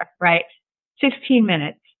go there, right? 15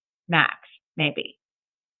 minutes max, maybe,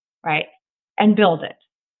 right? And build it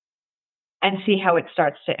and see how it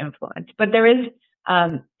starts to influence. But there is,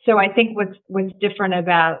 so I think what's different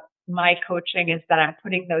about my coaching is that I'm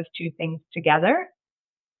putting those two things together,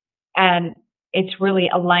 and it's really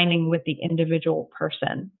aligning with the individual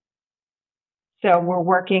person. So we're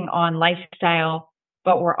working on lifestyle,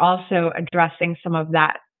 but we're also addressing some of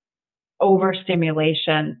that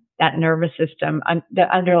overstimulation, that nervous system, the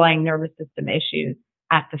underlying nervous system issues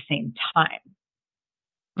at the same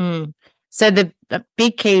time. So the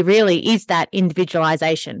big key really is that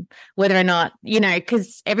individualization, whether or not,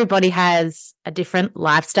 because everybody has a different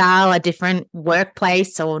lifestyle, a different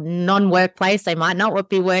workplace or non-workplace. They might not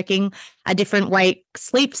be working, a different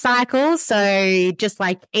sleep cycle. So just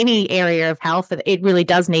like any area of health, it really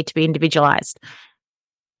does need to be individualized.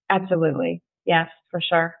 Absolutely. Yes, for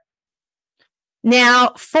sure.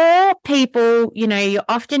 Now, for people, you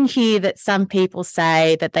often hear that some people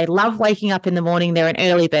say that they love waking up in the morning, they're an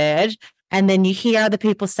early bird, and then you hear other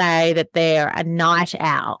people say that they're a night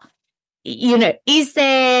owl. Is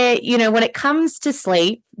there, when it comes to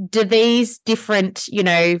sleep, do these different,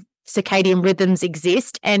 circadian rhythms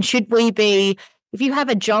exist? And should we be, if you have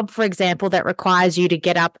a job, for example, that requires you to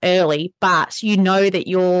get up early, but you know that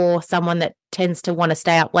you're someone that tends to want to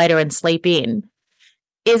stay up later and sleep in,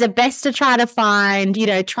 is it best to try to find,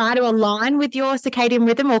 try to align with your circadian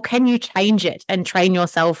rhythm, or can you change it and train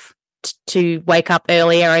yourself to wake up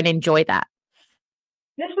earlier and enjoy that?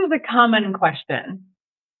 This is a common question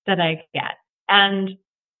that I get. And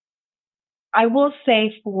I will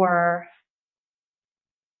say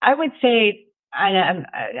I would say I'm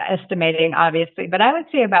estimating obviously, but I would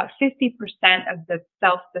say about 50% of the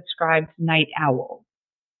self-described night owls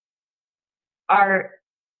are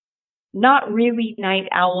not really night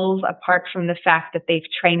owls apart from the fact that they've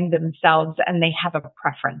trained themselves and they have a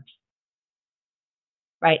preference,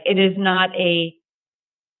 right? It is not a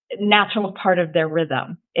natural part of their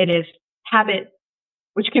rhythm. It is habit,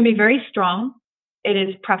 which can be very strong. It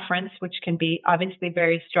is preference, which can be obviously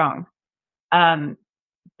very strong.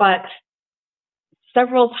 But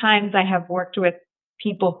several times I have worked with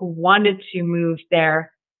people who wanted to move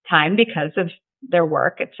their time because of their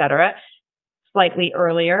work, et cetera, slightly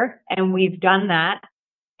earlier. And we've done that.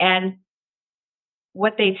 And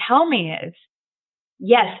what they tell me is,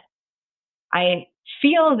 yes, I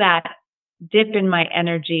feel that dip in my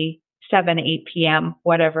energy, 7, 8 p.m.,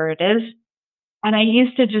 whatever it is. And I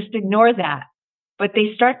used to just ignore that. But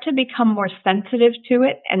they start to become more sensitive to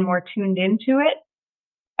it and more tuned into it.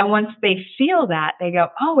 And once they feel that, they go,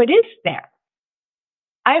 oh, it is there.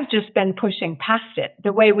 I've just been pushing past it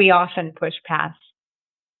the way we often push past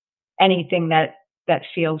anything that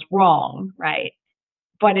feels wrong, right?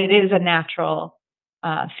 But it is a natural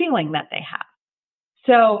feeling that they have.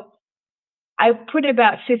 So I put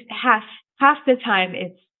about half the time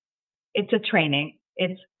it's a training.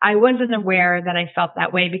 I wasn't aware that I felt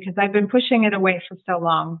that way because I've been pushing it away for so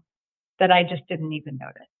long that I just didn't even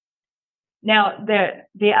notice. Now,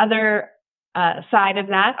 the other side of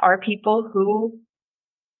that are people who,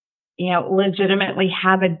 legitimately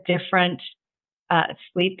have a different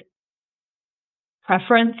sleep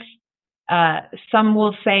preference. Some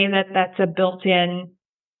will say that that's a built-in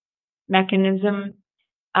mechanism.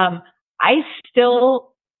 I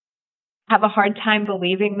still have a hard time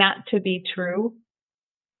believing that to be true.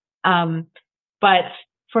 But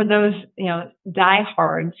for those,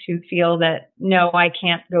 diehards who feel that, no, I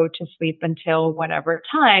can't go to sleep until whatever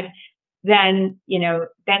time, then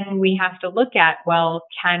we have to look at, well,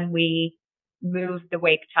 can we move the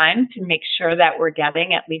wake time to make sure that we're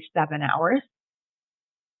getting at least 7 hours?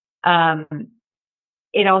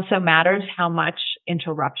 It also matters how much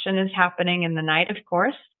interruption is happening in the night, of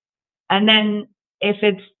course. And then if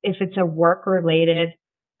it's a work-related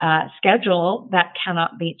schedule that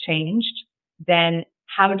cannot be changed, then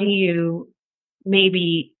how do you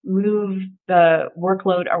maybe move the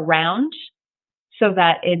workload around so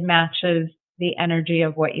that it matches the energy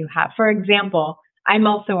of what you have? For example, I'm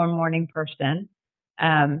also a morning person,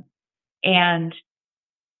 and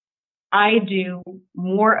I do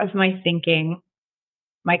more of my thinking,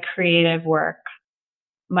 my creative work,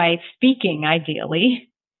 my speaking, ideally,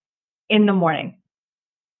 in the morning.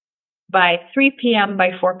 By 3 p.m.,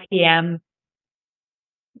 by 4 p.m.,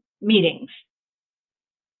 meetings.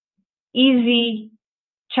 Easy,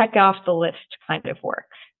 check off the list kind of work.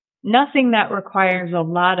 Nothing that requires a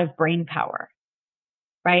lot of brain power,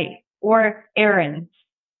 right? Or errands,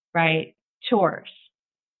 right? Chores.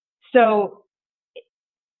 So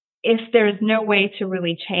if there's no way to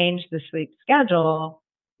really change the sleep schedule,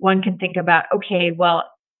 one can think about, okay, well,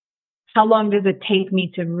 how long does it take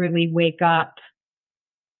me to really wake up?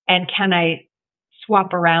 And can I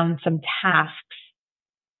swap around some tasks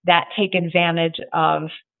that take advantage of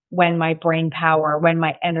when my brain power, when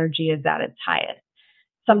my energy is at its highest?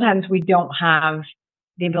 Sometimes we don't have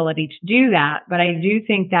the ability to do that, but I do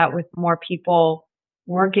think that with more people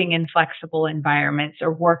working in flexible environments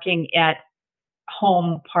or working at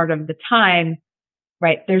home part of the time,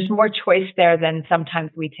 right, there's more choice there than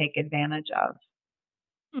sometimes we take advantage of.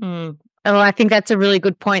 Well, I think that's a really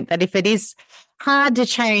good point, that if it is hard to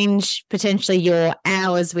change potentially your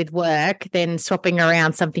hours with work, then swapping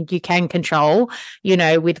around something you can control,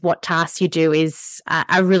 with what tasks you do is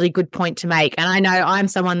a really good point to make. And I know I'm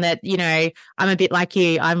someone that, I'm a bit like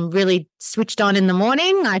you. I'm really switched on in the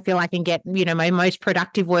morning. I feel I can get, my most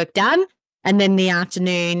productive work done. And then the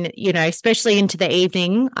afternoon, especially into the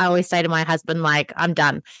evening, I always say to my husband, like, I'm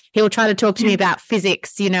done. He'll try to talk to me about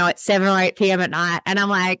physics, at 7 or 8 p.m. at night. And I'm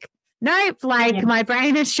like, nope, my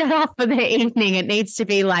brain is shut off for the evening. It needs to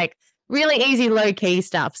be like really easy, low key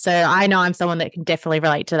stuff. So I know I'm someone that can definitely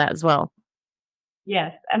relate to that as well.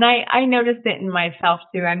 Yes. And I noticed it in myself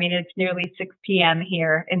too. I mean, it's nearly 6 p.m.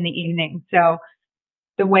 here in the evening. So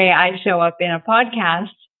the way I show up in a podcast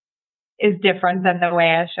is different than the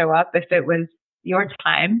way I show up if it was your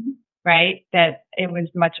time, right? That it was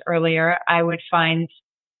much earlier. I would find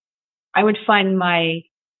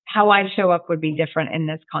how I show up would be different in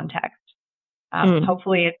this context.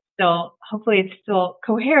 Hopefully it's still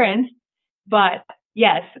coherent, but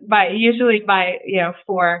yes, usually by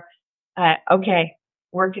 4, okay,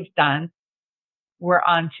 work is done. We're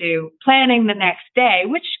on to planning the next day,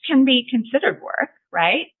 which can be considered work,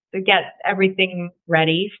 right? to get everything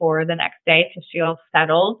ready for the next day, to feel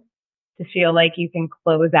settled, to feel like you can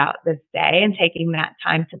close out this day, and taking that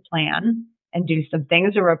time to plan and do some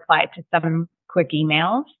things or reply to some quick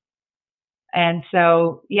emails. And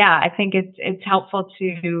so, yeah, I think it's helpful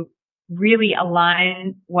to really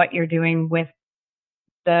align what you're doing with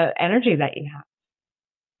the energy that you have.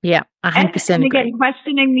 Yeah, 100% and agree. again,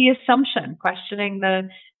 questioning the assumption, questioning the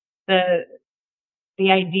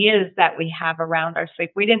ideas that we have around our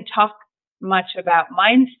sleep. We didn't talk much about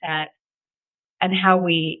mindset and how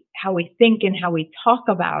we think and how we talk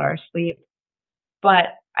about our sleep, but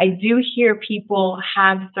I do hear people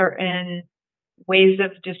have certain ways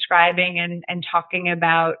of describing and talking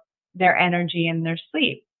about their energy and their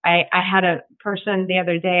sleep. I had a person the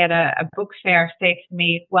other day at a book fair say to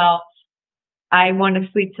me, well, I want to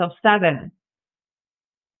sleep till 7.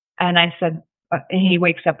 And I said, and he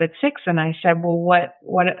wakes up at 6. And I said, well,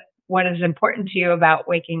 what is important to you about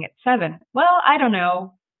waking at 7? Well, I don't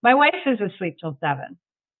know. My wife is asleep till 7.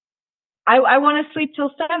 I want to sleep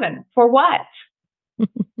till 7. For what?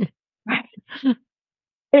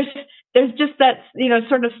 There's just that,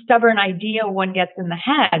 sort of stubborn idea one gets in the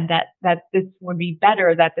head that this would be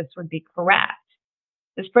better, that this would be correct.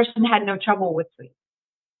 This person had no trouble with sleep,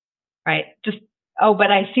 right? Just,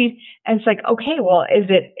 but I see, and it's like, okay, well, is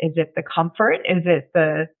it the comfort? Is it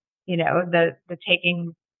the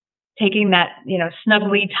taking that,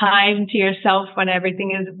 snuggly time to yourself when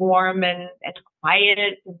everything is warm and quiet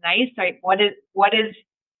and nice, right? What is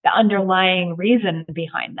the underlying reason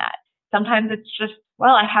behind that? Sometimes it's just,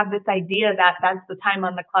 well, I have this idea that that's the time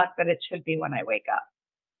on the clock that it should be when I wake up.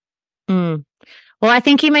 Well, I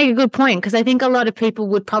think you make a good point, because I think a lot of people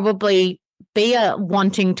would probably be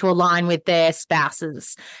wanting to align with their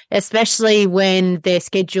spouses, especially when their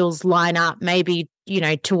schedules line up, maybe,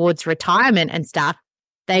 towards retirement and stuff.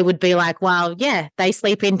 They would be like, well, yeah, they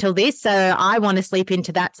sleep into this, so I want to sleep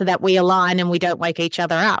into that, so that we align and we don't wake each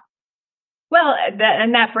other up. Well,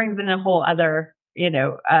 that brings in a whole other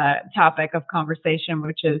topic of conversation,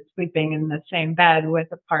 which is sleeping in the same bed with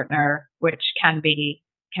a partner, which can be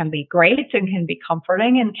great and can be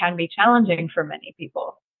comforting and can be challenging for many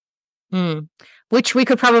people. Which we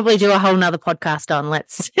could probably do a whole nother podcast on.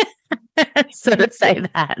 Let's sort of say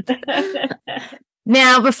that.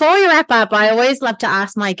 Now, before we wrap up, I always love to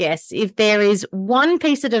ask my guests if there is one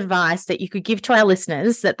piece of advice that you could give to our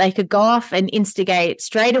listeners that they could go off and instigate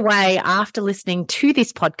straight away after listening to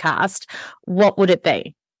this podcast, what would it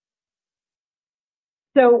be?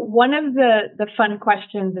 So one of the fun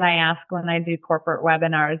questions that I ask when I do corporate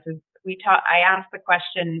webinars is I ask the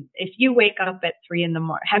question, if you wake up at 3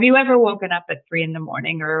 a.m, have you ever woken up at 3 a.m.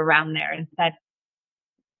 or around there and said,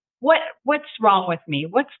 what's wrong with me?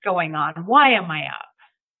 What's going on? Why am I up?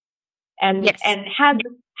 And yes. And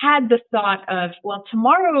had the thought of, well,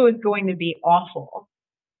 tomorrow is going to be awful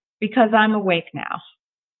because I'm awake now,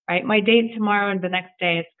 right? My day tomorrow and the next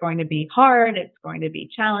day, it's going to be hard. It's going to be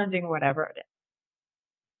challenging, whatever it is.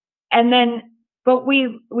 And then, but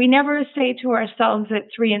we never say to ourselves at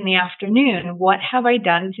 3 p.m, what have I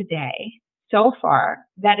done today so far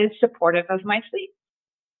that is supportive of my sleep?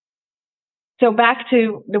 So back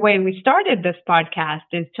to the way we started this podcast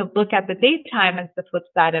is to look at the daytime as the flip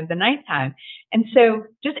side of the nighttime. And so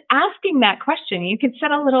just asking that question, you can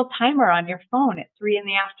set a little timer on your phone at 3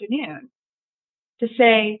 p.m. to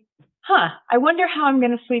say, I wonder how I'm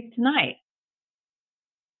going to sleep tonight.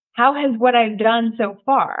 How has what I've done so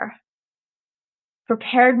far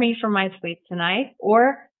prepared me for my sleep tonight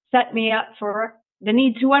or set me up for the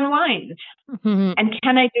need to unwind? Mm-hmm. And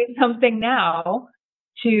can I do something now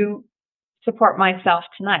to support myself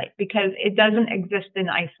tonight? Because it doesn't exist in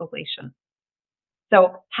isolation.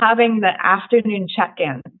 So having the afternoon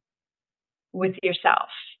check-in with yourself,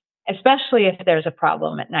 especially if there's a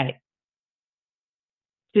problem at night,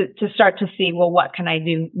 to start to see, well, what can I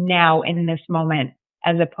do now in this moment,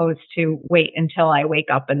 as opposed to wait until I wake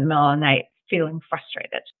up in the middle of the night feeling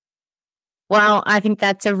frustrated. Well, I think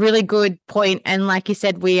that's a really good point. And like you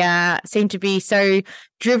said, we seem to be so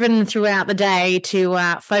driven throughout the day to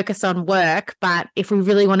focus on work. But if we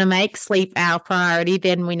really want to make sleep our priority,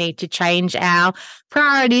 then we need to change our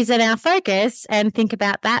priorities and our focus and think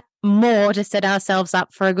about that more to set ourselves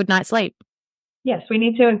up for a good night's sleep. Yes, we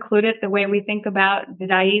need to include it the way we think about,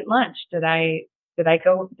 did I eat lunch? Did I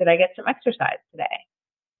get some exercise today?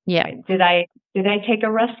 Yeah. Right? Did I take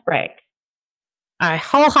a rest break? I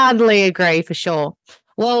wholeheartedly agree, for sure.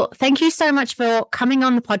 Well, thank you so much for coming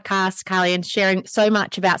on the podcast, Carly, and sharing so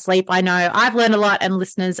much about sleep. I know I've learned a lot and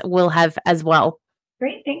listeners will have as well.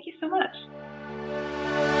 Great. Thank you so much.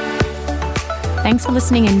 Thanks for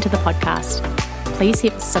listening into the podcast. Please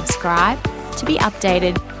hit subscribe to be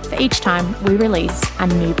updated for each time we release a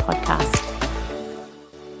new podcast.